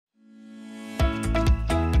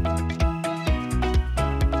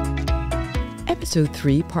Episode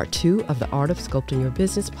 3, Part 2 of the Art of Sculpting Your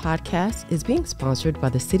Business podcast is being sponsored by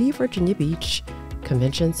the City of Virginia Beach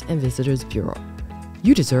Conventions and Visitors Bureau.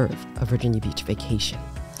 You deserve a Virginia Beach vacation.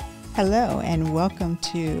 Hello, and welcome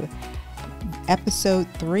to Episode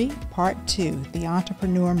 3, Part 2, The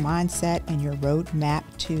Entrepreneur Mindset and Your Roadmap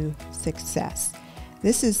to Success.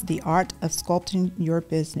 This is the Art of Sculpting Your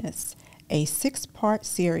Business, a 6-part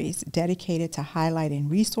series dedicated to highlighting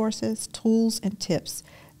resources, tools, and tips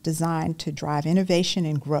designed to drive innovation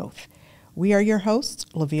and growth. We are your hosts,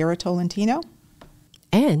 Lavera Tolentino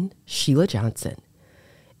and Sheila Johnson.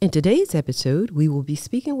 In today's episode, we will be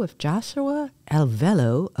speaking with Joshua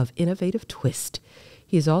Alvelo of Innovative Twist.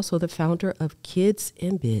 He is also the founder of Kids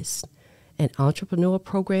in Biz, an entrepreneurial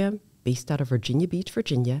program based out of Virginia Beach,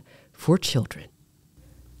 Virginia, for children.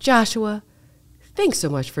 Joshua, thanks so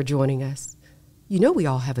much for joining us. You know we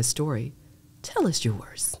all have a story. Tell us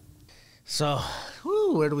yours. So,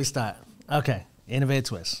 where do we start? Okay, Innovative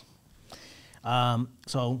Twist.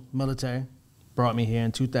 So, military brought me here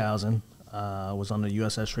in 2000. Was on the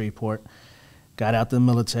USS Shreveport. Got out the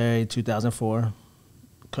military 2004.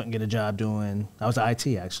 Couldn't get a job doing, I was IT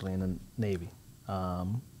actually in the Navy.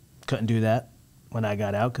 Couldn't do that when I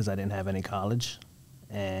got out because I didn't have any college.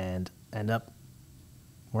 And ended up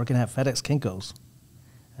working at FedEx Kinko's.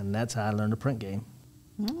 And that's how I learned the print game.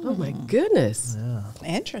 Oh my goodness. Yeah.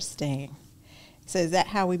 Interesting. So is that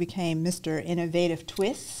how we became Mr. Innovative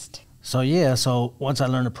Twist? So once I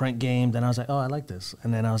learned the print game, then I was like, oh, I like this.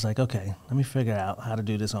 And then I was like, okay, let me figure out how to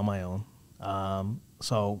do this on my own.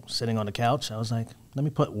 So sitting on the couch, I was like, let me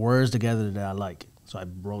put words together that I like. So I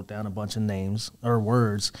wrote down a bunch of names or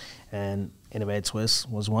words, and Innovative Twist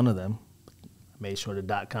was one of them. I made sure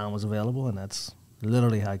the .com was available, and that's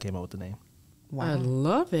literally how I came up with the name. Wow. I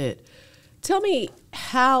love it. Tell me,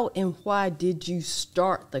 how and why did you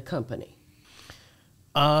start the company?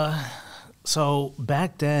 So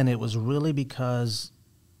back then, it was really because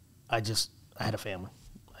I had a family.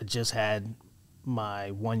 I just had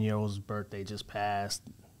my 1-year-old's birthday just passed,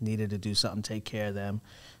 needed to do something, take care of them.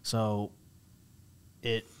 So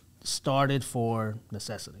it started for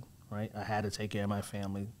necessity, right? I had to take care of my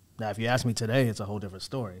family. Now, if you ask me today, it's a whole different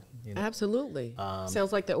story. You know? Absolutely.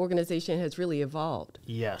 Sounds like the organization has really evolved.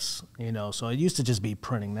 Yes. So it used to just be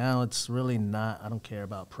printing. Now it's really not, I don't care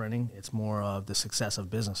about printing. It's more of the success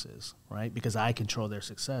of businesses, right? Because I control their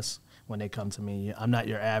success when they come to me. I'm not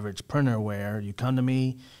your average printer where you come to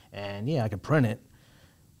me and, yeah, I can print it.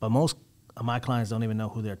 But most of my clients don't even know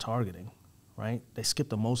who they're targeting. Right? They skip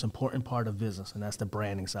the most important part of business, and that's the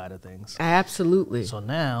branding side of things. Absolutely. So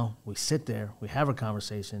now we sit there, we have a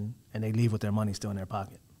conversation, and they leave with their money still in their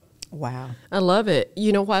pocket. Wow. I love it.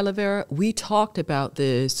 You know why, Lavera? We talked about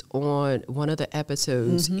this on one of the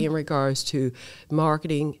episodes in regards to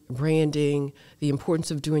marketing, branding, the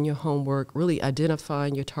importance of doing your homework, really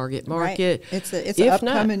identifying your target market. Right. It's an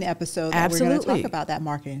upcoming episode that we're going to talk about that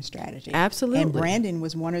marketing strategy. Absolutely. And branding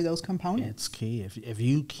was one of those components. It's key. If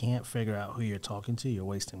you can't figure out who you're talking to, you're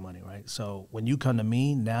wasting money, right? So when you come to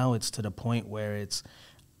me, now it's to the point where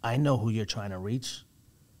I know who you're trying to reach.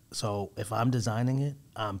 So if I'm designing it,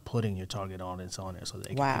 I'm putting your target on it so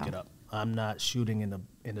they can pick it up. I'm not shooting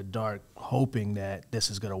in the dark hoping that this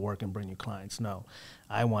is going to work and bring you clients. No,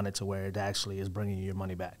 I want it to where it actually is bringing you your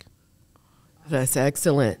money back. That's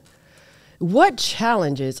excellent. What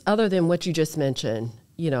challenges, other than what you just mentioned,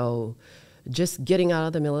 just getting out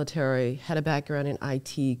of the military, had a background in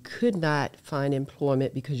IT, could not find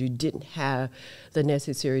employment because you didn't have the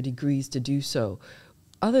necessary degrees to do so.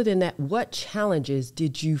 Other than that, what challenges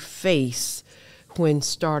did you face when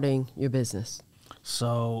starting your business?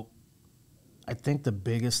 So I think the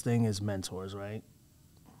biggest thing is mentors, right?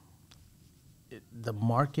 The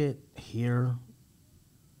market here,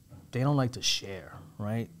 they don't like to share,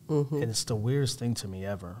 right? Mm-hmm. And it's the weirdest thing to me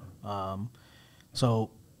ever.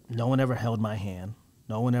 So no one ever held my hand.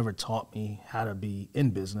 No one ever taught me how to be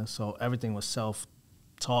in business. So everything was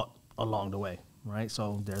self-taught along the way. Right,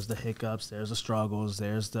 so there's the hiccups, there's the struggles,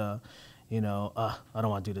 there's the, I don't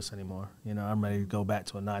want to do this anymore. I'm ready to go back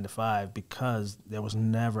to a 9-to-5 because there was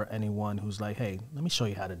never anyone who's like, hey, let me show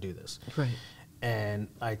you how to do this. Right. And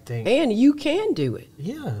I think, and you can do it.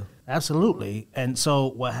 Yeah, absolutely. And so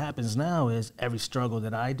what happens now is every struggle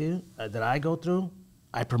that I do, that I go through,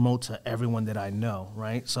 I promote to everyone that I know.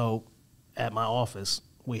 Right. So at my office,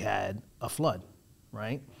 we had a flood.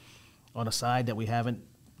 Right. On a side that we haven't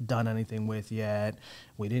done anything with yet.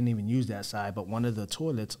 We didn't even use that side, but one of the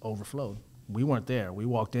toilets overflowed. We weren't there. We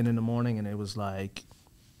walked in the morning and it was like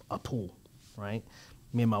a pool, right?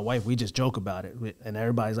 me and my wife, we just joke about it. And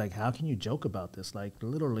everybody's like, how can you joke about this? Like,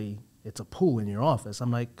 literally, it's a pool in your office.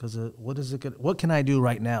 I'm like, because what can I do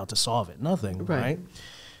right now to solve it? Nothing, right?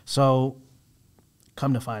 So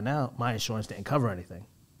come to find out, my insurance didn't cover anything,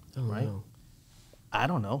 right? No. I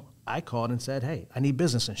don't know. I called and said, hey, I need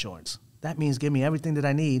business insurance. That means give me everything that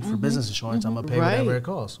I need for business insurance. I'm going to pay whatever it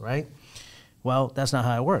costs, right? Well, that's not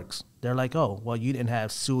how it works. They're like, oh, well, you didn't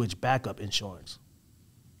have sewage backup insurance.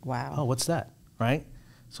 Wow. Oh, what's that, right?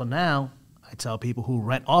 So now I tell people who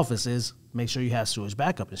rent offices, make sure you have sewage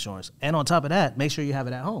backup insurance. And on top of that, make sure you have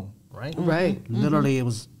it at home, right? Right. Literally, it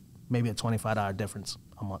was maybe a $25 difference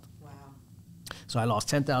a month. Wow. So I lost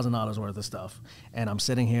 $10,000 worth of stuff. And I'm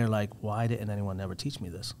sitting here like, why didn't anyone ever teach me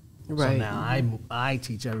this? Right. So now I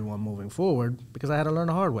teach everyone moving forward because I had to learn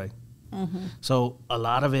the hard way. So a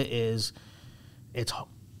lot of it is,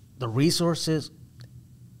 the resources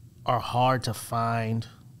are hard to find.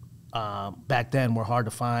 Back then were hard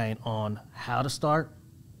to find on how to start,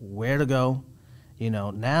 where to go.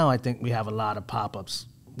 Now I think we have a lot of pop-ups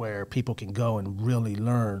where people can go and really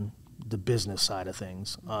learn the business side of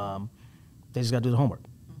things. They just got to do the homework,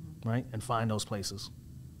 right? And find those places.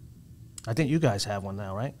 I think you guys have one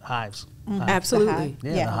now, right? Hives. Absolutely.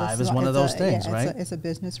 The Hive is one of those things, right? It's a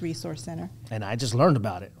business resource center. And I just learned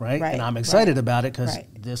about it, right? And I'm excited about it because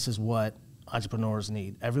this is what entrepreneurs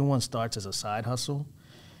need. Everyone starts as a side hustle,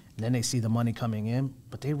 and then they see the money coming in,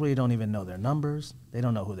 but they really don't even know their numbers. They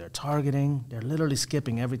don't know who they're targeting. They're literally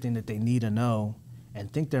skipping everything that they need to know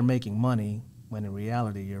and think they're making money when in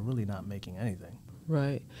reality you're really not making anything.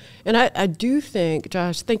 Right. And I do think,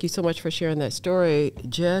 Josh, thank you so much for sharing that story,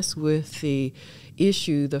 just with the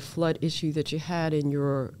flood issue that you had in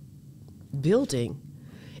your building.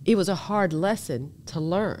 It was a hard lesson to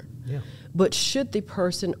learn. Yeah. But should the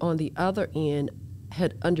person on the other end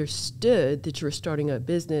had understood that you were starting a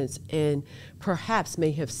business and perhaps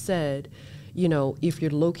may have said, if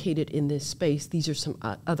you're located in this space, these are some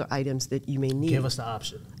other items that you may need. Give us the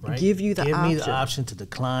option, right? Give me the option to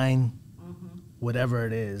decline whatever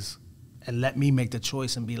it is, and let me make the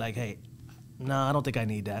choice and be like, hey, no, I don't think I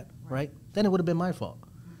need that, right? Then it would have been my fault.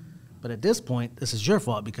 But at this point, this is your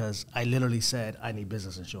fault because I literally said I need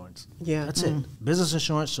business insurance. Yeah. That's it. Business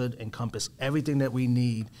insurance should encompass everything that we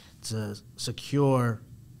need to secure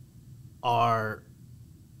my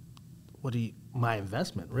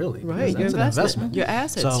investment, really. Right, your investment. Your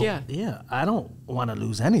assets, so, yeah, I don't want to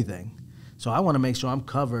lose anything. So I want to make sure I'm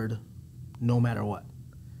covered no matter what.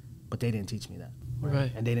 But they didn't teach me that.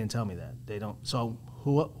 Right. And they didn't tell me that. They don't. So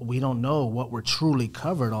we don't know what we're truly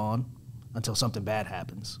covered on until something bad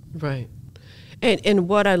happens. Right. And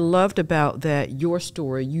what I loved about that, your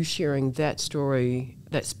story, you sharing that story,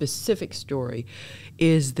 that specific story,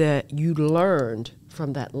 is that you learned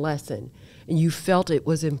from that lesson and you felt it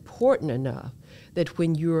was important enough that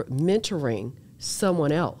when you're mentoring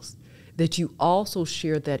someone else, that you also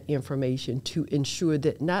share that information to ensure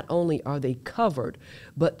that not only are they covered,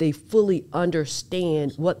 but they fully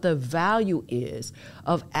understand what the value is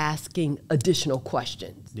of asking additional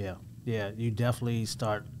questions. Yeah, you definitely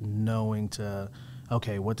start knowing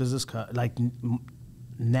okay, what does this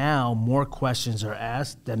now more questions are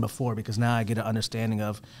asked than before because now I get an understanding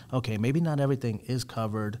of, okay, maybe not everything is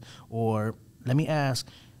covered, or let me ask,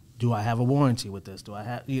 do I have a warranty with this? Do I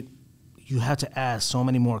have... You have to ask so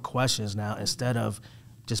many more questions now instead of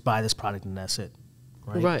just buy this product and that's it,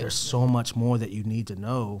 right? There's so much more that you need to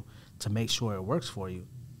know to make sure it works for you.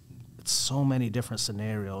 It's so many different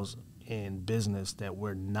scenarios in business that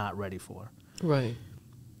we're not ready for. Right.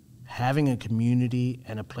 Having a community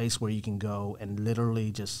and a place where you can go and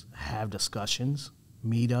literally just have discussions,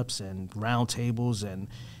 meetups and round tables, and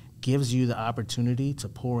gives you the opportunity to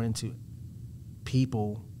pour into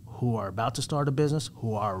people who are about to start a business,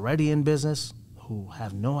 who are already in business, who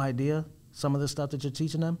have no idea some of the stuff that you're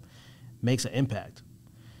teaching them, makes an impact.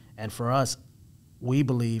 And for us, we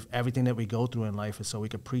believe everything that we go through in life is so we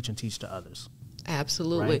can preach and teach to others.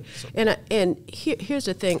 Absolutely. Right? And here's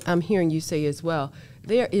the thing I'm hearing you say as well.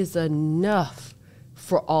 There is enough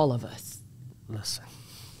for all of us. Listen,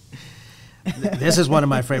 this is one of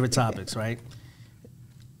my favorite topics, right?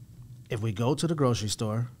 If we go to the grocery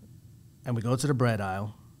store and we go to the bread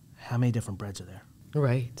aisle, how many different breads are there?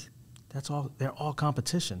 Right. That's all. They're all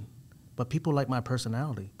competition. But people like my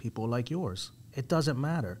personality. People like yours. It doesn't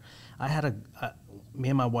matter. I had me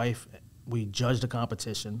and my wife, we judged a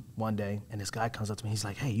competition one day, and this guy comes up to me. He's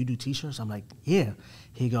like, hey, you do T-shirts? I'm like, yeah.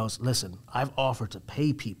 He goes, listen, I've offered to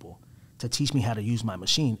pay people to teach me how to use my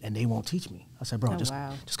machine, and they won't teach me. I said, bro, just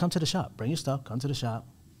come to the shop. Bring your stuff. Come to the shop.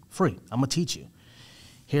 Free. I'm going to teach you.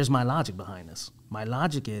 Here's my logic behind this. My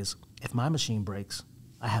logic is, if my machine breaks,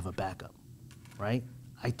 I have a backup, right?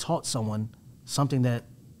 I taught someone something that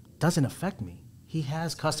doesn't affect me. He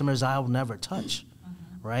has customers I'll never touch,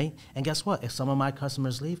 right? And guess what? If some of my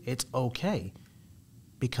customers leave, it's okay,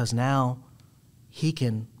 because now he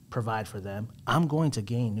can provide for them. I'm going to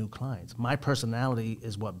gain new clients. My personality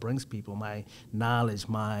is what brings people. My knowledge,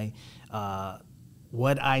 my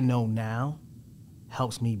what I know now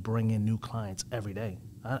helps me bring in new clients every day.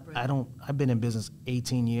 I've been in business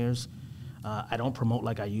 18 years. I don't promote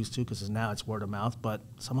like I used to, because now it's word of mouth, but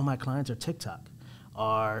some of my clients are TikTok,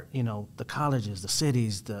 are, the colleges, the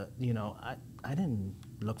cities, I didn't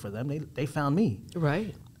look for them. They found me.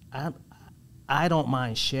 Right. I don't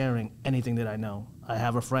mind sharing anything that I know. I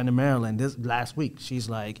have a friend in Maryland this last week. She's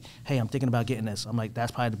like, hey, I'm thinking about getting this. I'm like,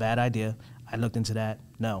 that's probably a bad idea. I looked into that.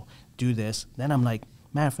 No, do this. Then I'm like,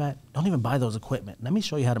 matter of fact, don't even buy those equipment. Let me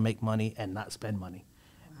show you how to make money and not spend money.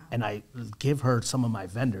 Wow. And I give her some of my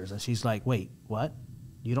vendors, and she's like, wait, what?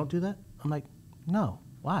 You don't do that? I'm like, no.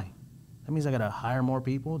 Why? That means I got to hire more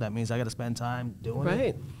people. That means I got to spend time doing it.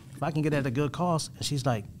 Right. If I can get it at a good cost. And she's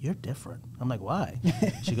like, you're different. I'm like, why?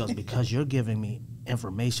 She goes, because you're giving me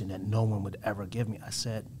information that no one would ever give me. I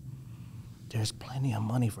said, there's plenty of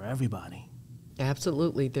money for everybody.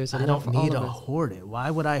 Absolutely. There's I enough don't for all need to of us. hoard it.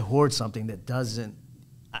 Why would I hoard something that doesn't?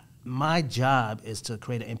 My job is to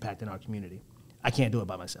create an impact in our community. I can't do it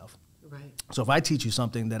by myself. Right. So if I teach you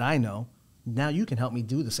something that I know, now you can help me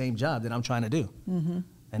do the same job that I'm trying to do.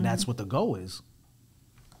 And that's what the goal is.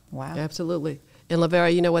 Wow. Absolutely. And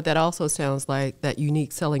Lavera, you know what that also sounds like? That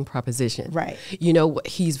unique selling proposition. Right.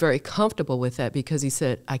 He's very comfortable with that, because he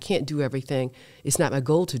said, I can't do everything. It's not my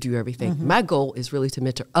goal to do everything. My goal is really to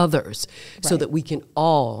mentor others so that we can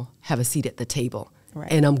all have a seat at the table.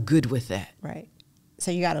 Right. And I'm good with that. Right.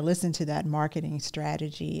 So you got to listen to that marketing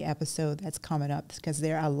strategy episode that's coming up, because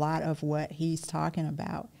there are a lot of what he's talking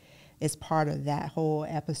about is part of that whole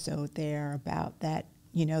episode there about that,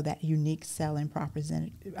 that unique selling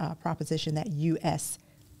proposition, that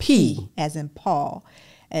USP, as in Paul.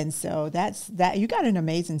 And so that you got an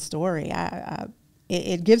amazing story.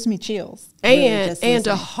 It gives me chills. And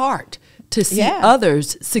a heart to see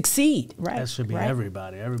others succeed. Right. That should be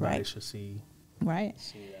everybody. Everybody Right. should see Right.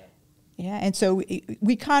 that. Yeah, and so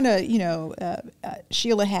we kind of,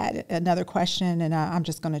 Sheila had another question, and I'm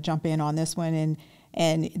just going to jump in on this one.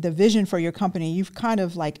 And the vision for your company, you've kind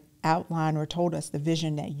of like outlined or told us the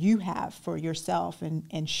vision that you have for yourself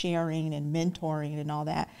and sharing and mentoring and all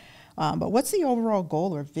that. But what's the overall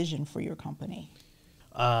goal or vision for your company?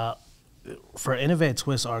 For Innovate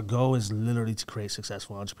Twist, our goal is literally to create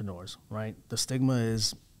successful entrepreneurs, right? The stigma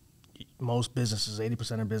is most businesses,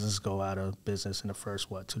 80% of businesses go out of business in the first,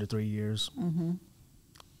 2 to 3 years.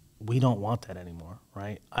 We don't want that anymore,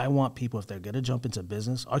 right? I want people, if they're going to jump into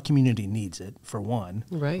business, our community needs it, for one,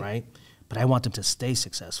 right? But I want them to stay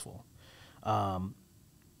successful.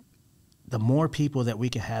 The more people that we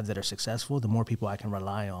can have that are successful, the more people I can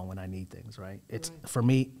rely on when I need things, right? It's for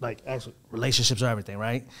me, like, actually, relationships are everything,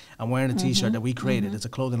 right? I'm wearing a T-shirt that we created. It's a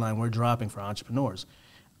clothing line we're dropping for entrepreneurs.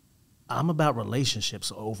 I'm about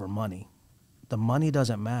relationships over money. The money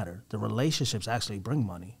doesn't matter. The relationships actually bring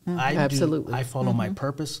money. Absolutely. I follow my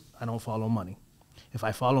purpose. I don't follow money. If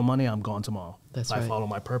I follow money, I'm gone tomorrow. That's if right. I follow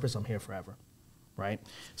my purpose, I'm here forever, right?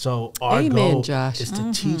 So our Amen, goal Josh. is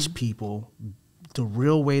to teach people the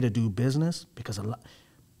real way to do business, because I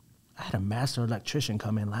had a master electrician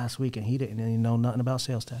come in last week, and he didn't even know nothing about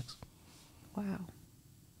sales tax. Wow.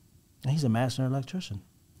 And he's a master electrician.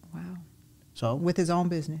 Wow. So With his own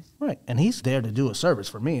business. right, and he's there to do a service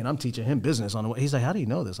for me, and I'm teaching him business on the way. He's like, how do you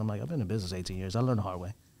know this? I'm like, I've been in business 18 years. I learned the hard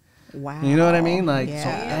way. Wow. You know what I mean? Like, so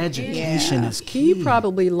Yeah. education is key. He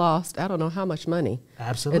probably lost, I don't know how much money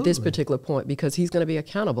Absolutely. at this particular point, because he's going to be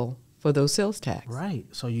accountable for those sales tax. Right.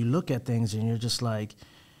 So you look at things and you're just like,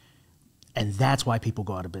 and that's why people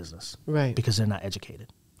go out of business. Right. Because they're not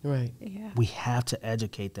educated. Right. Yeah. We have to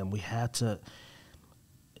educate them. We have to,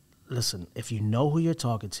 listen, if you know who you're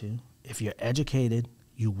talking to, if you're educated,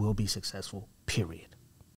 you will be successful, period.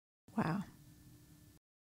 Wow.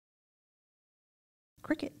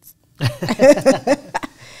 Crickets. And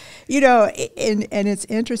it's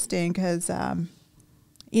interesting because,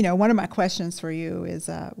 one of my questions for you is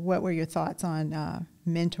what were your thoughts on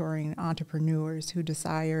mentoring entrepreneurs who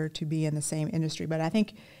desire to be in the same industry? But I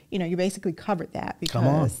think, you basically covered that, Come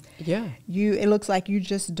on. because Yeah. it looks like you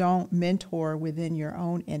just don't mentor within your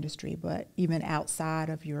own industry, but even outside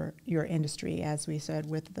of your industry, as we said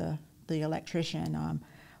with the electrician.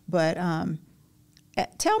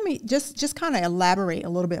 Tell me, just kind of elaborate a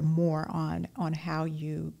little bit more on how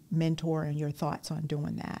you mentor and your thoughts on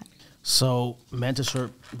doing that. So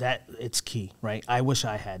mentorship, that it's key, right? I wish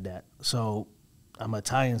I had that. So I'm going to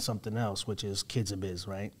tie in something else, which is Kids in Biz,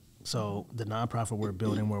 right? So the nonprofit we're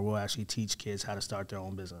building where we'll actually teach kids how to start their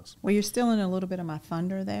own business. Well, you're stealing a little bit of my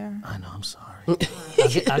thunder there. I know, I'm sorry.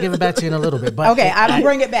 I'll give it back to you in a little bit. But okay, I'll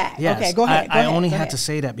bring it back. Yes, okay, go ahead. I only had to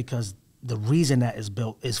say that because the reason that is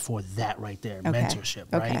built is for that right there, okay.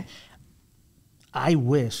 mentorship, right? Okay. I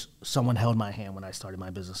wish someone held my hand when I started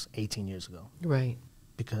my business 18 years ago. Right.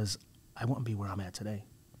 Because I wouldn't be where I'm at today.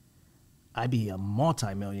 I'd be a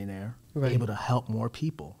multimillionaire, Right. able to help more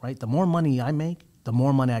people, right? The more money I make, the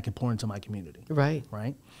more money I can pour into my community. Right.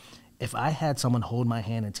 Right? If I had someone hold my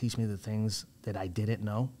hand and teach me the things that I didn't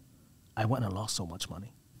know, I wouldn't have lost so much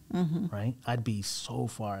money. Right? I'd be so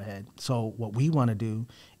far ahead. So what we want to do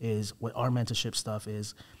is, what our mentorship stuff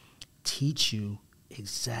is, teach you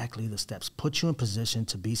exactly the steps, put you in position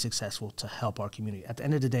to be successful, to help our community. At the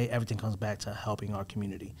end of the day, everything comes back to helping our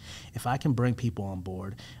community. If I can bring people on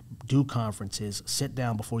board, do conferences, sit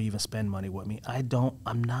down before you even spend money with me, I don't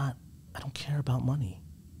care about money.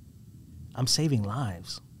 I'm saving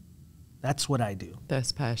lives. That's what I do.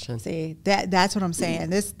 That's passion. See, that's what I'm saying.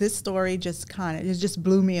 This story just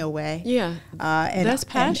blew me away. Yeah. And that's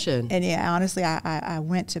passion. And yeah, honestly, I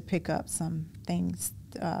went to pick up some things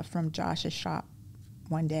from Josh's shop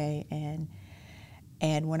one day,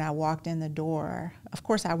 and when I walked in the door, of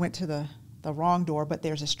course I went to the wrong door, but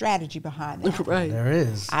there's a strategy behind that. Right. There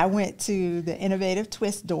is. I went to the Innovative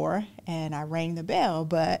Twist door and I rang the bell,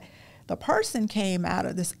 but the person came out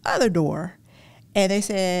of this other door and they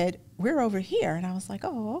said, "We're over here." And I was like,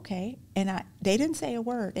 "Oh, okay." And they didn't say a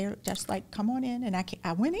word. They were just like, "Come on in." And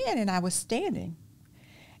I went in and I was standing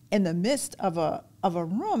in the midst of a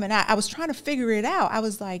room, and I was trying to figure it out. I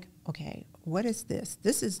was like, "Okay, what is this?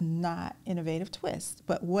 This is not Innovative Twist,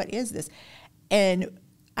 but what is this?" And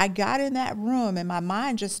I got in that room and my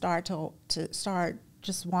mind just started to start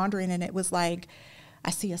just wandering, and it was like, I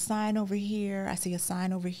see a sign over here, I see a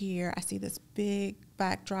sign over here, I see this big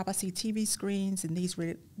backdrop, I see TV screens and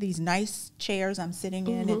these nice chairs I'm sitting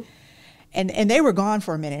in, and they were gone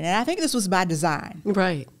for a minute, and I think this was by design.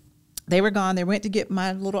 Right. They were gone. They went to get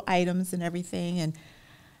my little items and everything, and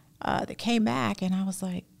they came back, and I was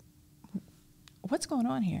like, "What's going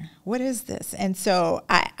on here? What is this?" And so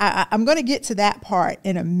I'm going to get to that part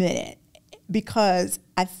in a minute, because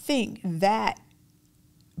I think that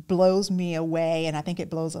blows me away, and I think it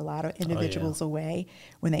blows a lot of individuals away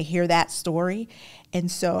when they hear that story.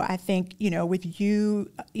 And so I think, with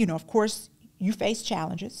you, of course, you face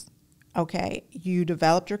challenges. Okay, you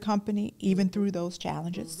developed your company even through those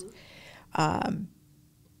challenges. And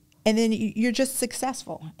then you're just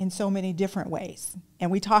successful in so many different ways.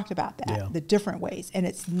 And we talked about that, the different ways. And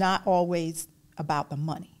it's not always about the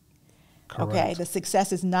money. Correct. Okay, the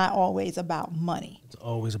success is not always about money. It's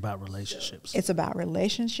always about relationships. It's about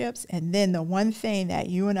relationships. And then the one thing that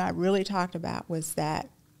you and I really talked about was that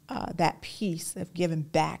piece of giving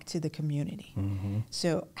back to the community.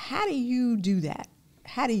 So how do you do that?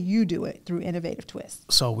 How do you do it through Innovative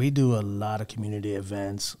Twist? So we do a lot of community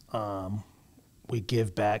events. We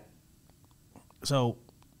give back. So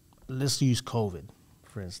let's use COVID,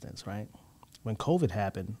 for instance, right? When COVID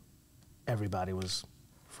happened, everybody was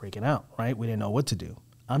freaking out, right? We didn't know what to do.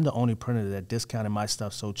 I'm the only printer that discounted my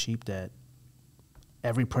stuff so cheap that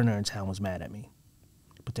every printer in town was mad at me.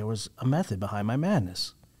 But there was a method behind my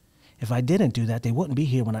madness. If I didn't do that, they wouldn't be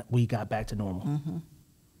here when we got back to normal.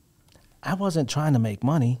 I wasn't trying to make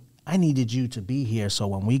money. I needed you to be here so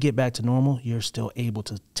when we get back to normal, you're still able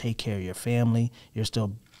to take care of your family. You're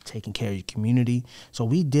still taking care of your community. So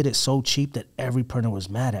we did it so cheap that every printer was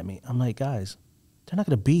mad at me. I'm like, guys, they're not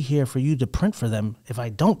going to be here for you to print for them if I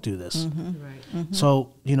don't do this.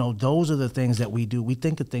 So, those are the things that we do. We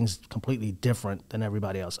think of things completely different than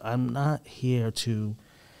everybody else. I'm not here to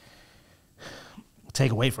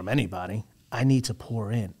take away from anybody. I need to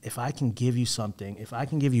pour in. If I can give you something, if I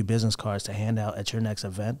can give you business cards to hand out at your next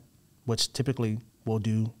event, which typically we'll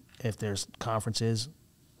do if there's conferences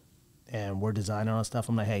and we're designing on stuff,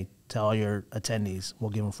 I'm like, hey, tell all your attendees, we'll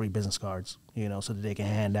give them free business cards, so that they can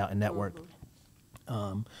hand out and network.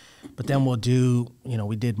 But then we'll do,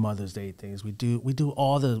 we did Mother's Day things. We do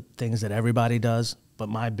all the things that everybody does, but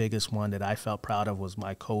my biggest one that I felt proud of was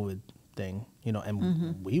my COVID thing,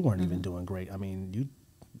 and we weren't even doing great. I mean,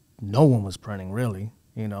 no one was printing really,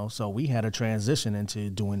 so we had a transition into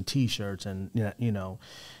doing T-shirts and,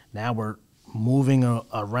 now we're moving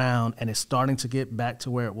around and it's starting to get back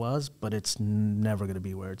to where it was, but it's never going to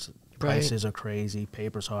be where it's, prices are crazy,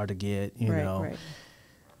 paper's hard to get, you know. Right.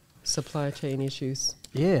 Supply chain issues.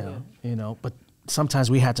 Yeah, but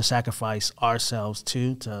sometimes we have to sacrifice ourselves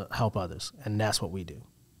too to help others, and that's what we do.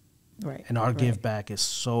 Right. And our give back is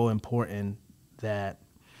so important that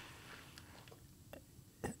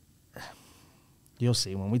You'll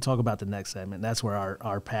see when we talk about the next segment. That's where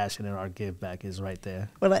our passion and our give back is right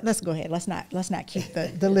there. Well, let's go ahead. Let's not keep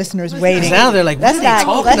the listeners waiting. Now they're like, what are they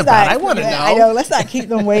talking about? I want to know. I know. Let's not keep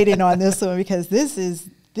them waiting on this one, because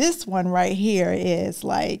this one right here is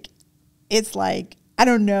like, it's like, I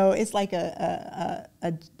don't know. It's like a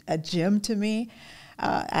gym to me.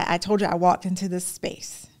 I told you I walked into this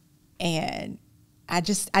space and I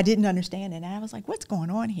didn't understand it. And I was like, what's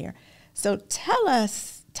going on here? So tell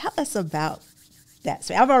us about that.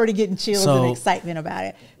 So I've already getting chills and excitement about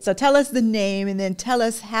it. So tell us the name, and then tell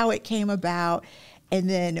us how it came about, and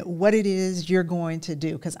then what it is you're going to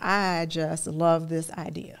do, because I just love this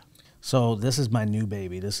idea. So this is my new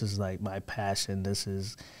baby. This is like my passion.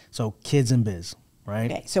 So Kids in Biz,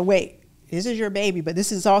 right? Okay, so wait, this is your baby, but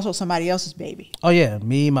this is also somebody else's baby. Oh yeah,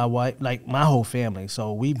 me, my wife, like my whole family.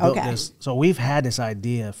 So we built this. So we've had this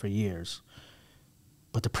idea for years,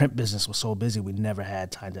 but the print business was so busy, we never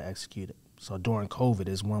had time to execute it. So during COVID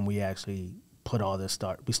is when we actually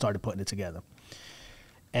we started putting it together.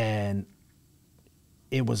 And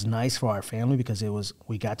it was nice for our family because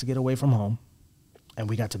we got to get away from home and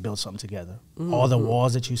we got to build something together. Mm-hmm. All the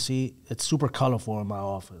walls that you see, it's super colorful in my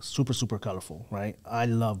office, super, super colorful, right? I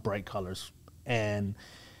love bright colors, and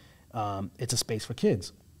it's a space for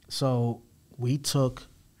kids. So we took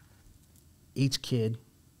each kid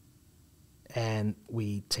and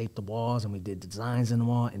we taped the walls and we did designs in the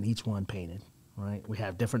wall, and each one painted, right? We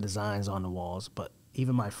have different designs on the walls, but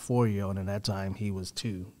even my 4-year-old, at that time he was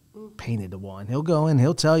 2, painted the wall. And he'll go and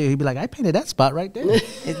he'll tell you, he'll be like, I painted that spot right there.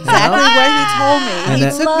 Exactly what he told me.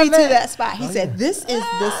 He took me to that spot. He said, this is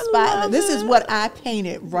the spot. This is what I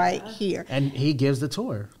painted right here. And he gives the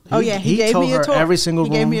tour. He gave me a tour. Every single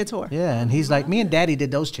room. He gave me a tour. Yeah, and he's like, me and Daddy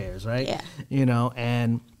did those chairs, right? Yeah. You know,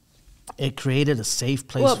 and it created a safe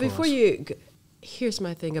place for us. Here's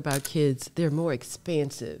my thing about kids. They're more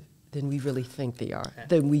expansive than we really think they are,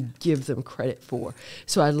 than we give them credit for.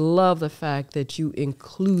 So I love the fact that you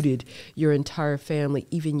included your entire family,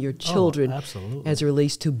 even your children, as it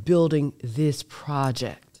relates to building this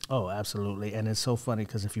project. Oh, absolutely. And it's so funny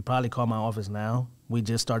because if you probably call my office now, we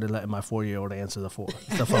just started letting my 4-year-old answer the phone.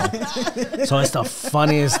 So it's the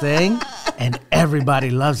funniest thing, and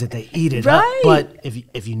everybody loves it. They eat it up. But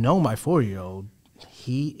if you know my 4-year-old,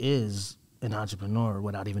 he is an entrepreneur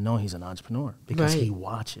without even knowing he's an entrepreneur, because he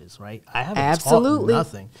watches, right? I haven't taught him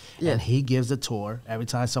nothing. Yeah. And he gives a tour every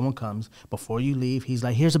time someone comes. Before you leave, he's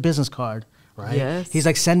like, here's a business card, right? Yes. He's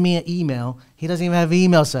like, send me an email. He doesn't even have an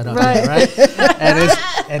email set up yet, right?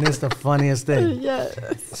 and it's the funniest thing.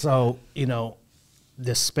 Yes. So, you know,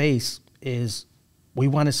 the space is, we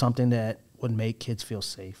wanted something that would make kids feel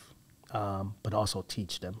safe, but also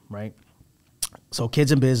teach them, right? So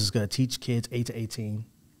Kids in Biz is going to teach kids 8 to 18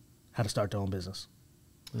 how to start their own business.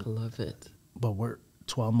 I love it. But we're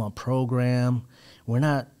 12-month program. We're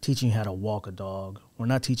not teaching you how to walk a dog. We're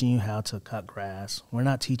not teaching you how to cut grass. We're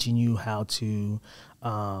not teaching you how to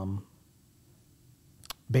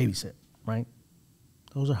babysit, right?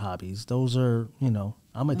 Those are hobbies. Those are, you know,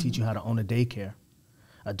 I'm going to teach you how to own a daycare,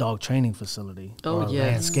 a dog training facility, or a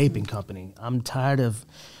landscaping company. I'm tired of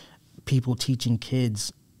people teaching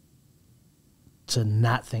kids to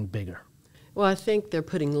not think bigger. Well, I think they're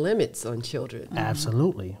putting limits on children.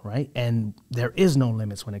 Absolutely, right? And there is no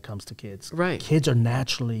limits when it comes to kids. Right. Kids are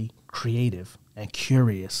naturally creative and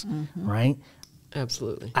curious, right?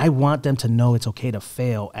 Absolutely. I want them to know it's okay to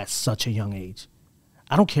fail at such a young age.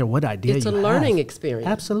 I don't care what idea you have. It's a learning experience.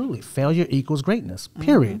 Absolutely. Failure equals greatness,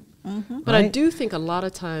 period. But I do think a lot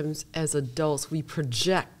of times as adults, we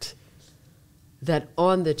project that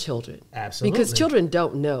on the children. Absolutely. Because children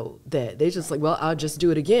don't know that. They just like, well, I'll just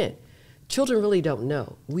do it again. Children really don't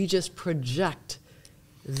know. We just project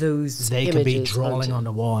those They images could be drawing on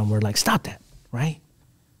the wall, and we're like, stop that, right?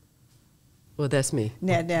 Well, that's me.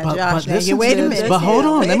 Now, Josh, wait a minute. But hold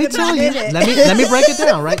on, let me tell you. Let me break it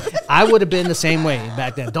down, right? I would have been the same way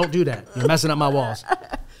back then. Don't do that. You're messing up my walls.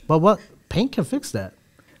 But what? Paint can fix that.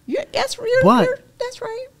 That's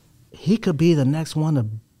right. He could be the next one to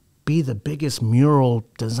be the biggest mural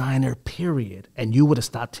designer, period. And you would have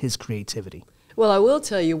stopped his creativity. Well, I will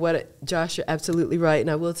tell you Josh, you're absolutely right. And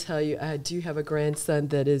I will tell you, I do have a grandson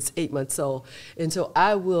that is 8 months old. And so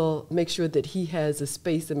I will make sure that he has a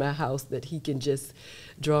space in my house that he can just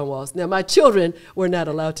draw on walls. Now, my children were not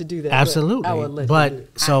allowed to do that. Absolutely.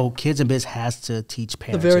 But so Kids in Biz has to teach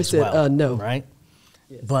parents as well. No. Right?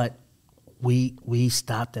 Yes. But we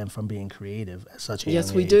stop them from being creative at such a young age.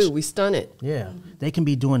 Yes, we do. We stun it. Yeah. They can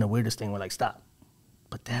be doing the weirdest thing. We're like, stop.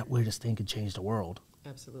 But that weirdest thing could change the world.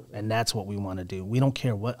 Absolutely. And that's what we want to do. We don't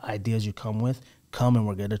care what ideas you come with. Come and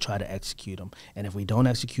we're going to try to execute them. And if we don't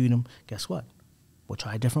execute them, guess what? We'll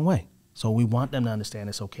try a different way. So we want them to understand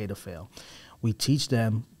it's okay to fail. We teach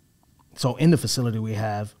them. So in the facility, we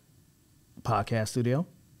have a podcast studio,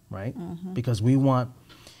 right? Because we want,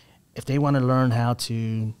 if they want to learn how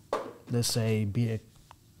to, let's say,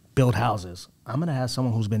 build houses, I'm going to have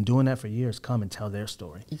someone who's been doing that for years come and tell their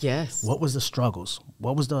story. Yes. What was the struggles?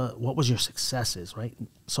 What was your successes, right?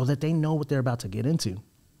 So that they know what they're about to get into.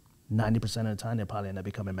 90% of the time, they're probably end up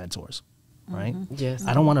becoming mentors, right? Yes.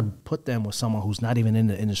 I don't want to put them with someone who's not even in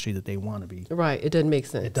the industry that they want to be. Right. It doesn't make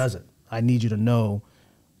sense. It doesn't. I need you to know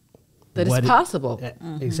that it's possible.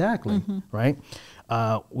 Exactly, right?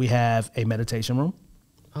 We have a meditation room.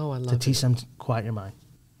 Oh, I love to it. teach them to quiet your mind.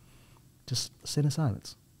 Just sit in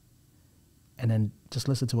silence. And then just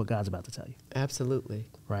listen to what God's about to tell you. Absolutely.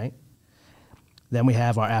 Right? Then we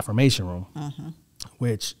have our affirmation room,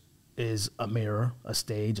 which is a mirror, a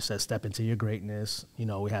stage. It says, step into your greatness. You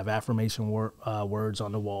know, we have affirmation words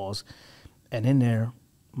on the walls. And in there,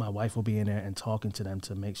 my wife will be in there and talking to them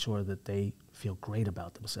to make sure that they feel great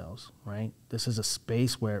about themselves, right? This is a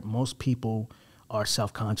space where most people are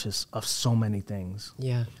self-conscious of so many things.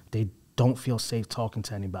 Yeah. They don't feel safe talking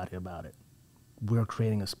to anybody about it. We're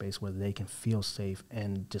creating a space where they can feel safe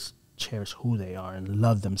and just cherish who they are and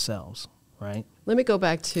love themselves, right? Let me go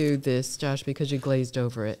back to this, Josh, because you glazed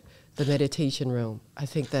over it. The meditation room. I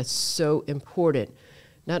think that's so important,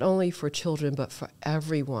 not only for children, but for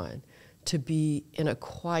everyone, to be in a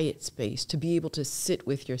quiet space, to be able to sit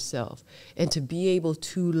with yourself, and to be able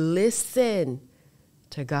to listen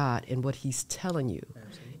to God and what he's telling you.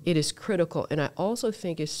 Absolutely. It is critical. And I also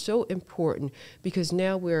think it's so important because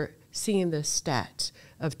now we're seeing the stats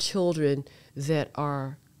of children that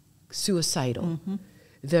are suicidal,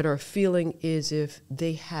 that are feeling as if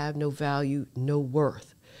they have no value, no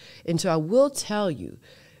worth. And so I will tell you,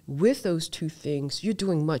 with those two things, you're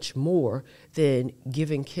doing much more than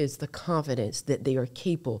giving kids the confidence that they are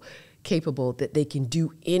capable, that they can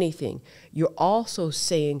do anything. You're also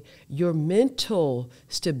saying your mental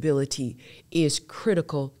stability is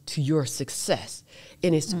critical to your success.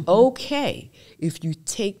 And it's okay if you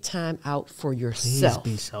take time out for yourself.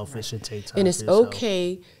 Please be selfish and take time and it's for yourself.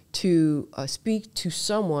 okay to speak to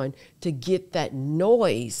someone to get that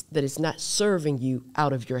noise that is not serving you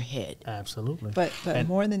out of your head. Absolutely. But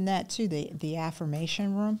more than that, too, the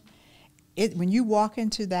affirmation room, when you walk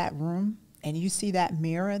into that room and you see that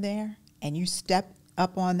mirror there and you step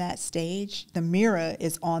up on that stage, the mirror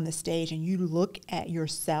is on the stage and you look at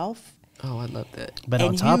yourself. Oh, I love that. But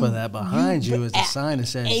on top of that, behind you is the sign that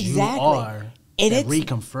says you are. And it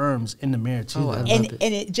reconfirms in the mirror too. Oh, and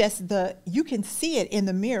it just you can see it in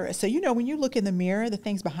the mirror. So when you look in the mirror, the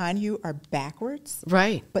things behind you are backwards.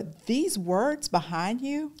 Right. But these words behind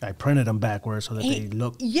you, I printed them backwards so that they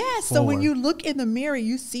look yes. So when you look in the mirror,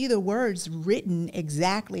 you see the words written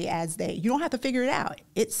exactly as you don't have to figure it out.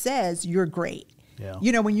 It says you're great.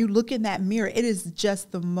 Yeah. When you look in that mirror, it is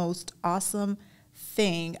just the most awesome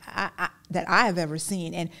thing that I have ever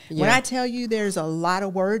seen. And when I tell you there's a lot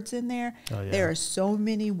of words in there, there are so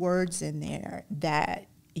many words in there that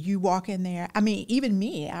you walk in there. I mean, even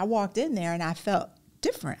me, I walked in there and I felt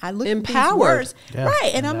different. I looked at these words,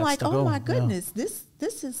 right, and I'm like, oh my goodness, this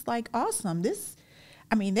is like awesome.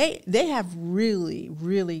 They have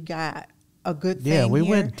really got a good thing. Yeah, we here.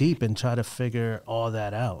 went deep and tried to figure all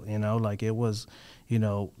that out. Like it was.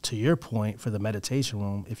 To your point for the meditation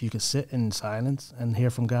room, if you could sit in silence and hear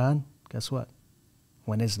from God, guess what?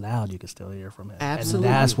 When it's loud, you can still hear from him. Absolutely.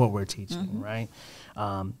 And that's what we're teaching, right?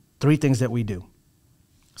 3 things that we do.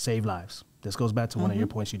 Save lives. This goes back to one of your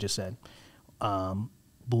points you just said.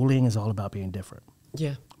 Bullying is all about being different.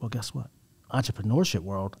 Yeah. Well, guess what? Entrepreneurship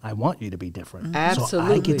world, I want you to be different. Absolutely.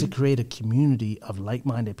 So I get to create a community of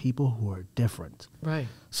like-minded people who are different. Right.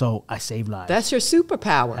 So I save lives. That's your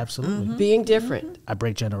superpower. Absolutely. Being different. I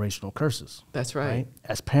break generational curses. That's right.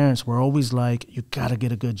 As parents, we're always like, you got to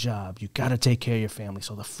get a good job. You got to take care of your family.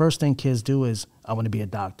 So the first thing kids do is, I want to be a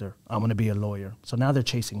doctor. I want to be a lawyer. So now they're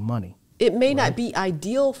chasing money. It may not be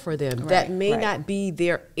ideal for them. That may not be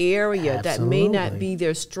their area. Absolutely. That may not be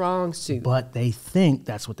their strong suit. But they think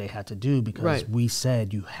that's what they had to do because we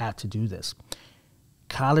said you have to do this.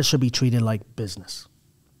 College should be treated like business.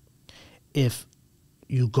 If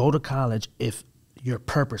you go to college, if your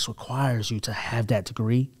purpose requires you to have that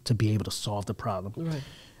degree to be able to solve the problem. Right.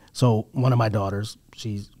 So one of my daughters,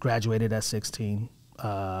 she graduated at 16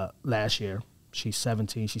 last year. She's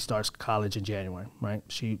 17. She starts college in January, right?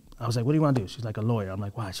 I was like, what do you want to do? She's like, a lawyer. I'm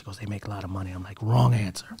like, why? She goes, they make a lot of money. I'm like, wrong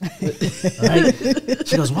answer. Right?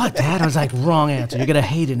 She goes, what, Dad? I was like, wrong answer. You're going to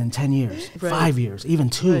hate it in 10 years, 5 years, even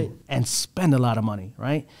 2, and spend a lot of money,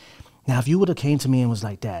 right? Now, if you would have came to me and was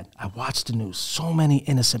like, Dad, I watched the news. So many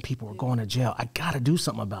innocent people were going to jail. I got to do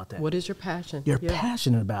something about that. What is your passion? You're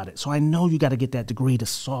passionate about it. So I know you got to get that degree to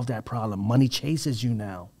solve that problem. Money chases you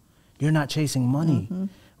now. You're not chasing money,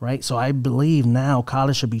 right? So I believe now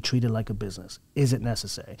college should be treated like a business. Is it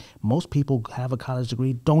necessary? Most people have a college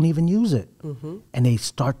degree, don't even use it, and they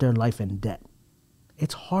start their life in debt.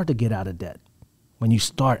 It's hard to get out of debt when you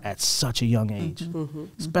start at such a young age,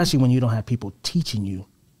 especially when you don't have people teaching you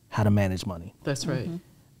how to manage money. That's right.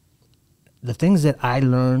 The things that I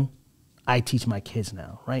learn, I teach my kids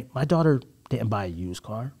now, right? My daughter didn't buy a used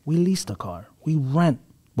car. We leased a car. We rent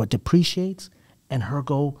what depreciates, and her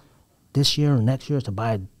goal this year or next year is to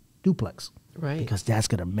buy a duplex. Right. Because that's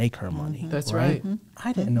going to make her money. That's right.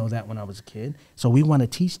 I didn't know that when I was a kid. So we want to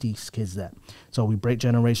teach these kids that. So we break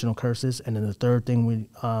generational curses. And then the third thing we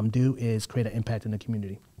do is create an impact in the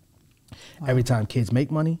community. Every time kids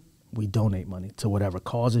make money, we donate money to whatever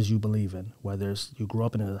causes you believe in, whether it's you grew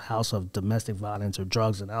up in a house of domestic violence or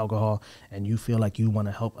drugs and alcohol, and you feel like you want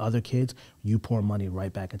to help other kids, you pour money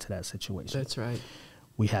right back into that situation. That's right.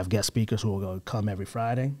 We have guest speakers who will come every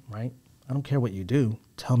Friday, right? I don't care what you do.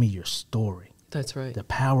 Tell me your story. That's right. The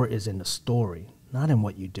power is in the story, not in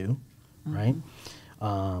what you do, right?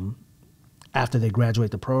 After they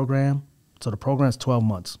graduate the program, so the program's 12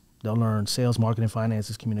 months. They'll learn sales, marketing,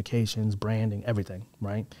 finances, communications, branding, everything,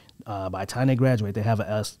 right? By the time they graduate, they have a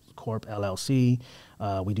S Corp LLC.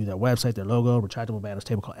 We do their website, their logo, retractable banners,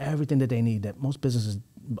 table call, everything that they need that most businesses,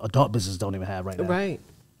 adult businesses don't even have right now. Right.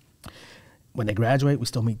 When they graduate, we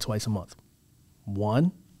still meet twice a month.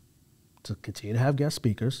 One, to continue to have guest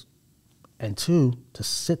speakers, and two, to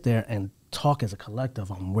sit there and talk as a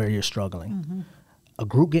collective on where you're struggling. A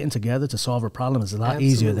group getting together to solve a problem is a lot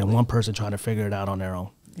easier than one person trying to figure it out on their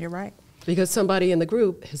own. You're right. Because somebody in the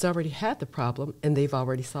group has already had the problem and they've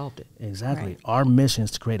already solved it. Exactly. Right. Our mission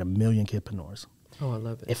is to create 1 million kidpreneurs. Oh, I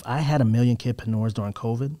love it. If I had 1 million kidpreneurs during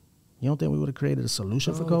COVID, you don't think we would have created a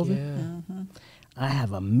solution for COVID? Yeah. I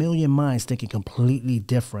have 1 million minds thinking completely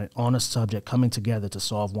different on a subject coming together to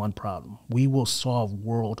solve one problem. We will solve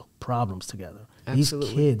world problems together. Absolutely.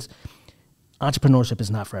 These kids, entrepreneurship is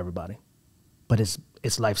not for everybody, but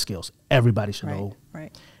it's life skills. Everybody should know.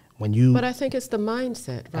 Right. When you, But I think it's the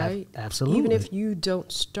mindset, right? Absolutely. Even if you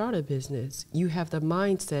don't start a business, you have the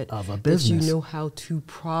mindset Of a that business. you know how to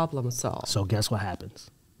problem solve. So guess what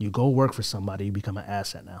happens? You go work for somebody, you become an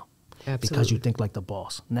asset now. Absolutely. Because you think like the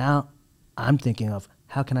boss. Now I'm thinking of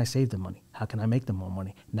how can I save the money? How can I make the more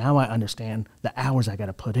money? Now I understand the hours I got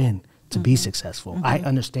to put in to be successful. I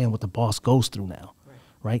understand what the boss goes through now,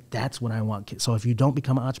 right? That's what I want kids. So if you don't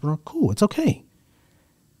become an entrepreneur, cool, it's okay.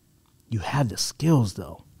 You have the skills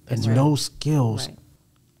though. And those skills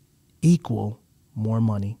equal more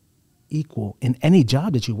money, equal in any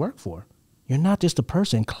job that you work for. You're not just a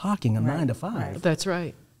person clocking a 9 to 5. That's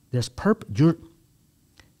right. There's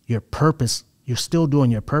your purpose. You're still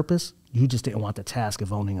doing your purpose. You just didn't want the task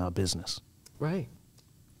of owning a business. Right.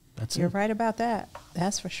 That's You're it. right about that.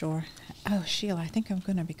 That's for sure. Oh, Sheila, I think I'm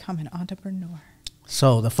going to become an entrepreneur.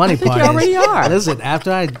 So the funny think part you already is, are. listen,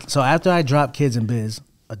 after I drop kids in biz,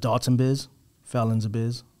 adults in biz, felons in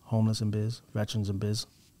biz, homeless in biz, veterans in biz,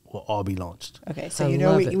 will all be launched. Okay, so I you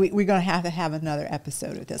know love it. we're going to have another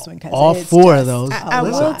episode of this one because All it's four of just those, I a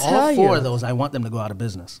will lot. tell all four you. of those, I want them to go out of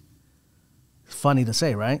business. Funny to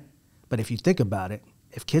say, right? But if you think about it,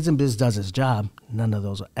 if Kids in Biz does its job, none of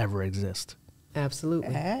those will ever exist.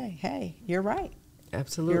 Absolutely. Hey, you're right.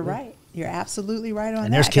 Absolutely. You're right. You're absolutely right on that.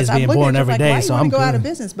 And there's 'Cause kids I'm being looking born at you every like, day, why so you wanna I'm go out of good.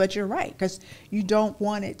 business, but you're right because you don't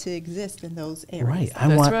want it to exist in those areas. Right.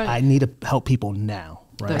 That's right. I need to help people now,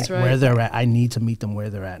 right? That's right. Where they're at. I need to meet them where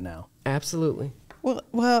they're at now. Absolutely. Well,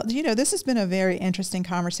 this has been a very interesting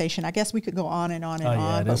conversation. I guess we could go on and on and Oh, yeah,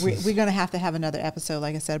 on, but this is- we're going to have another episode,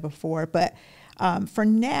 like I said before. But for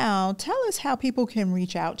now, tell us how people can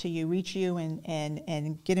reach you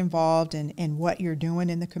and get involved in what you're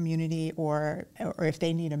doing in the community or if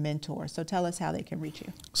they need a mentor. So tell us how they can reach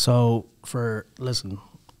you. So listen,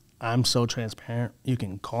 I'm so transparent. You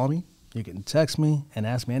can call me, you can text me, and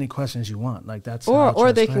ask me any questions you want. Like that's how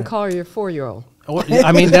Or they can transparent. call your 4-year-old. Or,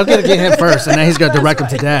 I mean, they're gonna get him first, and then he's gonna direct him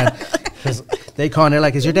to dad. 'Cause they call and they're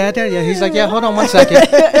like, "Is your dad there?" Yeah, he's like, "Yeah, hold on 1 second,"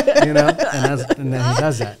 and then he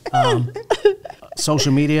does that.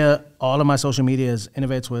 Social media, all of my social media is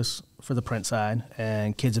Innovate Twist for the print side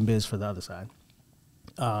and Kids in Biz for the other side.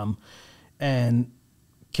 And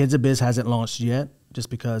Kids in Biz hasn't launched yet, just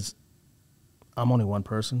because I'm only one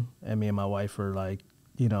person, and me and my wife are like,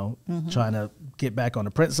 trying to get back on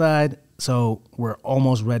the print side. So we're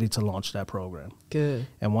almost ready to launch that program. Good.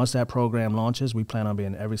 And once that program launches, we plan on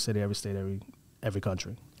being in every city, every state, every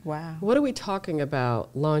country. Wow. What are we talking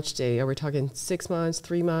about launch day? Are we talking 6 months,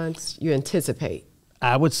 3 months? You anticipate?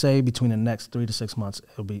 I would say between the next 3 to 6 months,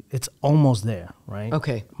 it's almost there, right?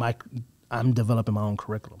 Okay. I'm developing my own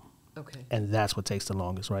curriculum. Okay. And that's what takes the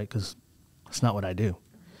longest, right? Because it's not what I do.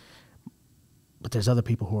 But there's other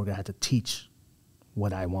people who are going to have to teach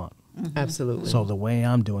what I want. Mm-hmm. Absolutely. So the way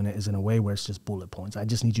I'm doing it is in a way where it's just bullet points. I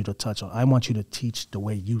just need you to touch on. I want you to teach the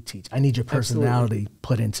way you teach. I need your personality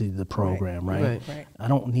put into the program, right? I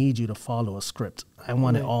don't need you to follow a script. I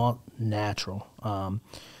want it all natural.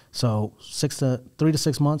 So 3 to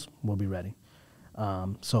 6 months, we'll be ready.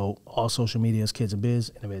 So all social media is Kids and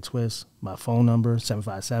Biz, Innovate Twist. My phone number,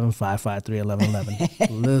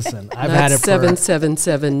 757-553-1111. Listen, I've had it for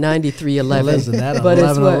 777-9311. Listen, that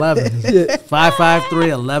 1111.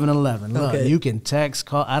 553-1111. Look, you can text,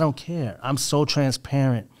 call. I don't care. I'm so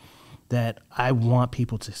transparent that I want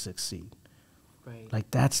people to succeed. Right.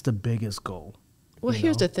 Like, that's the biggest goal. Well,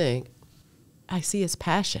 here's the thing. I see his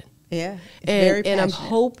passion. Yeah. And I'm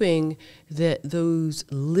hoping that those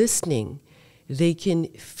listening, they can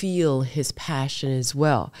feel his passion as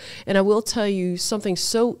well. And I will tell you something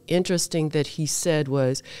so interesting that he said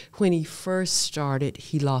was when he first started,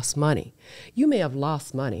 he lost money. You may have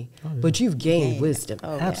lost money, but you've gained wisdom.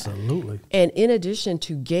 Oh, absolutely. And in addition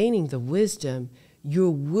to gaining the wisdom, you're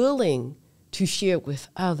willing to share it with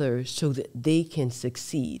others so that they can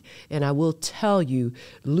succeed. And I will tell you,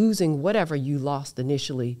 losing whatever you lost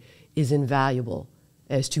initially is invaluable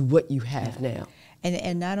as to what you have now.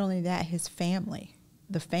 And not only that, his family.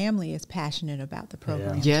 The family is passionate about the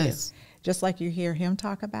program too. Just like you hear him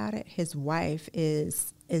talk about it, his wife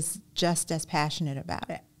is just as passionate about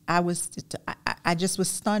it. I just was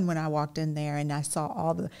stunned when I walked in there and I saw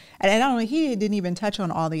all the, and not only he didn't even touch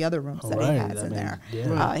on all the other rooms that he has in there.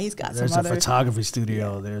 Yeah. He's got there's some other. There's a photography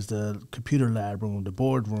studio. There's the computer lab room, the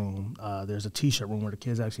board room. There's a T-shirt room where the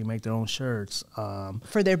kids actually make their own shirts.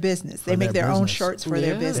 For their business. They make their own shirts for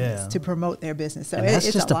their business to promote their business. So that's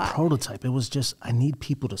it's just a lot. prototype. It was just, I need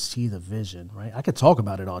people to see the vision, right? I could talk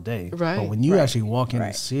about it all day. Right. But when you actually walk in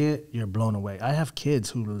and see it, you're blown away. I have kids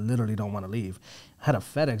who literally don't want to leave. I had a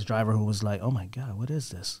FedEx driver who was like, oh my God, what is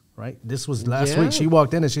this? Right? This was last week. She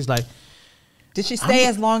walked in and she's like, did she stay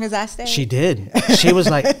as long as I stayed? She did. She was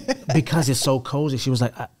like, because it's so cozy, she was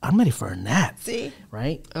like, I'm ready for a nap. See?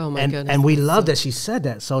 Right? Oh my goodness. And we loved that she said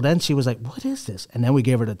that. So then she was like, what is this? And then we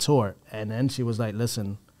gave her the tour. And then she was like,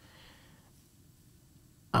 listen,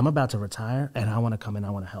 I'm about to retire and I want to come in,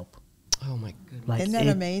 I want to help. Oh my goodness. Like, isn't that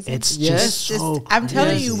amazing? It's just so I'm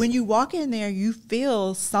telling you, when you walk in there, you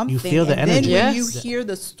feel something. You feel the energy. Then when you hear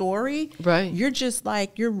the story, right, you're just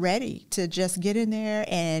like, you're ready to just get in there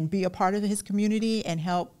and be a part of his community and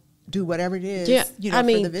help do whatever it is. Yeah, you know, I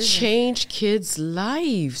mean, for the vision. change kids'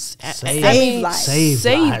 lives. Save lives. Save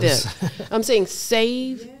lives. them. I'm saying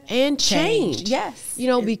save and change. Yes. You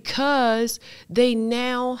know, because they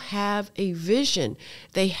now have a vision.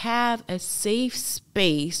 They have a safe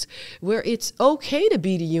space where it's okay to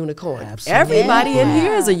be the unicorn. Absolutely. Everybody in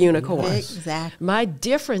here is a unicorn. Exactly. My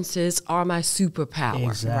differences are my superpower.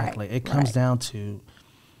 Exactly. It comes down to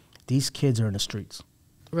these kids are in the streets.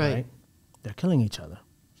 Right. They're killing each other.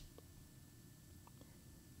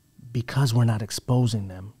 Because we're not exposing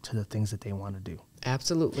them to the things that they want to do.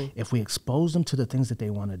 Absolutely. If we expose them to the things that they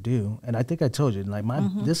want to do, and I think I told you, like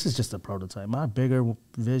this is just a prototype. My bigger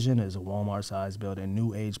vision is a Walmart-sized building,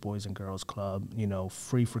 new age boys and girls club, you know,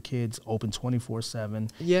 free for kids, open 24/7.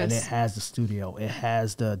 Yes. And it has the studio, it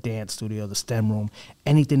has the dance studio, the STEM room,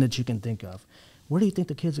 anything that you can think of. Where do you think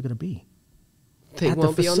the kids are going to be? They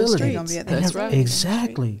won't be on the streets. That's right.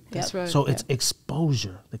 Exactly. That's right. So it's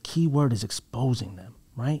exposure. The key word is exposing them.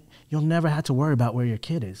 Right? You'll never have to worry about where your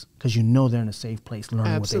kid is because you know they're in a safe place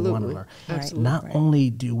learning what they want to learn. Absolutely. Not only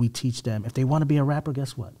do we teach them, if they want to be a rapper,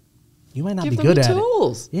 guess what? You might not Give be good them at the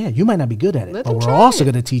tools. it. Yeah, you might not be good at it. Let But them we're try also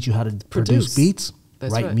it. going to teach you how to produce beats,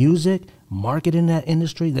 That's write right. music, market in that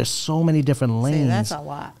industry. There's so many different lanes that's a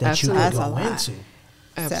lot. that you Absolutely. can go That's a into.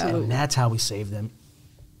 Absolutely. And that's how we save them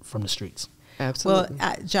from the streets. Absolutely.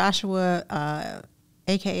 Well, Joshua,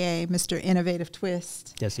 a.k.a. Mr. Innovative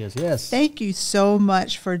Twist. Yes, yes, yes. Thank you so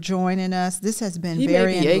much for joining us. This has been He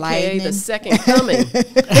very may be enlightening. AKA the second coming.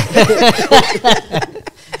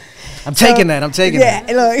 I'm taking that.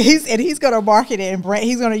 Yeah, look, he's going to market it and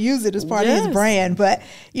he's going to use it as part of his brand. But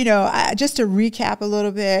you know, just to recap a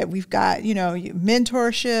little bit, we've got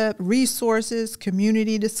mentorship, resources,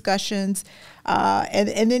 community discussions.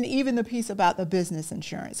 And then even the piece about the business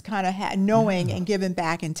insurance, kind of knowing and giving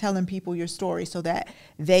back and telling people your story so that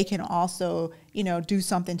they can also, do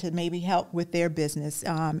something to maybe help with their business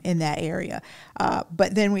in that area.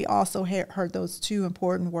 But then we also heard those two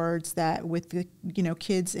important words that with the,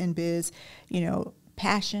 kids in biz,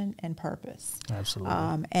 passion and purpose. Absolutely.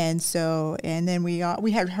 And then we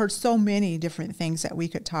had heard so many different things that we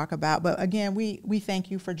could talk about. But again, we thank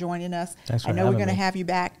you for joining us. Thanks for I know we're going to having me. have you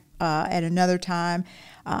back at another time.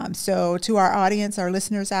 So to our audience, our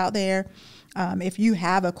listeners out there, if you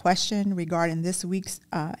have a question regarding this week's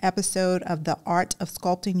episode of The Art of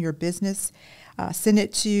Sculpting Your Business, send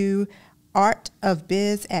it to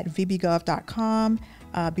artofbiz@vbgov.com.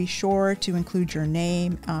 Be sure to include your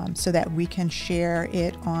name so that we can share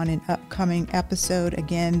it on an upcoming episode.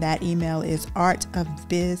 Again, that email is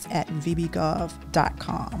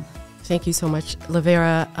artofbiz@vbgov.com. Thank you so much,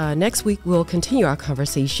 Lavera. Next week, we'll continue our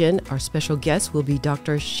conversation. Our special guest will be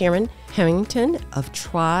Dr. Sharon Harrington of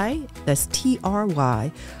TRY, that's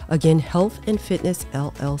TRY, again, Health and Fitness,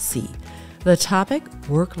 LLC. The topic,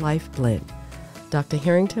 work-life blend. Dr.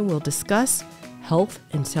 Harrington will discuss health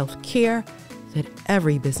and self-care that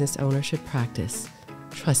every business owner should practice.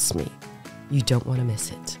 Trust me, you don't want to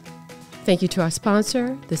miss it. Thank you to our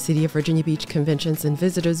sponsor, the City of Virginia Beach Conventions and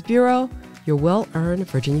Visitors Bureau. Your well-earned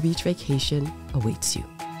Virginia Beach vacation awaits you.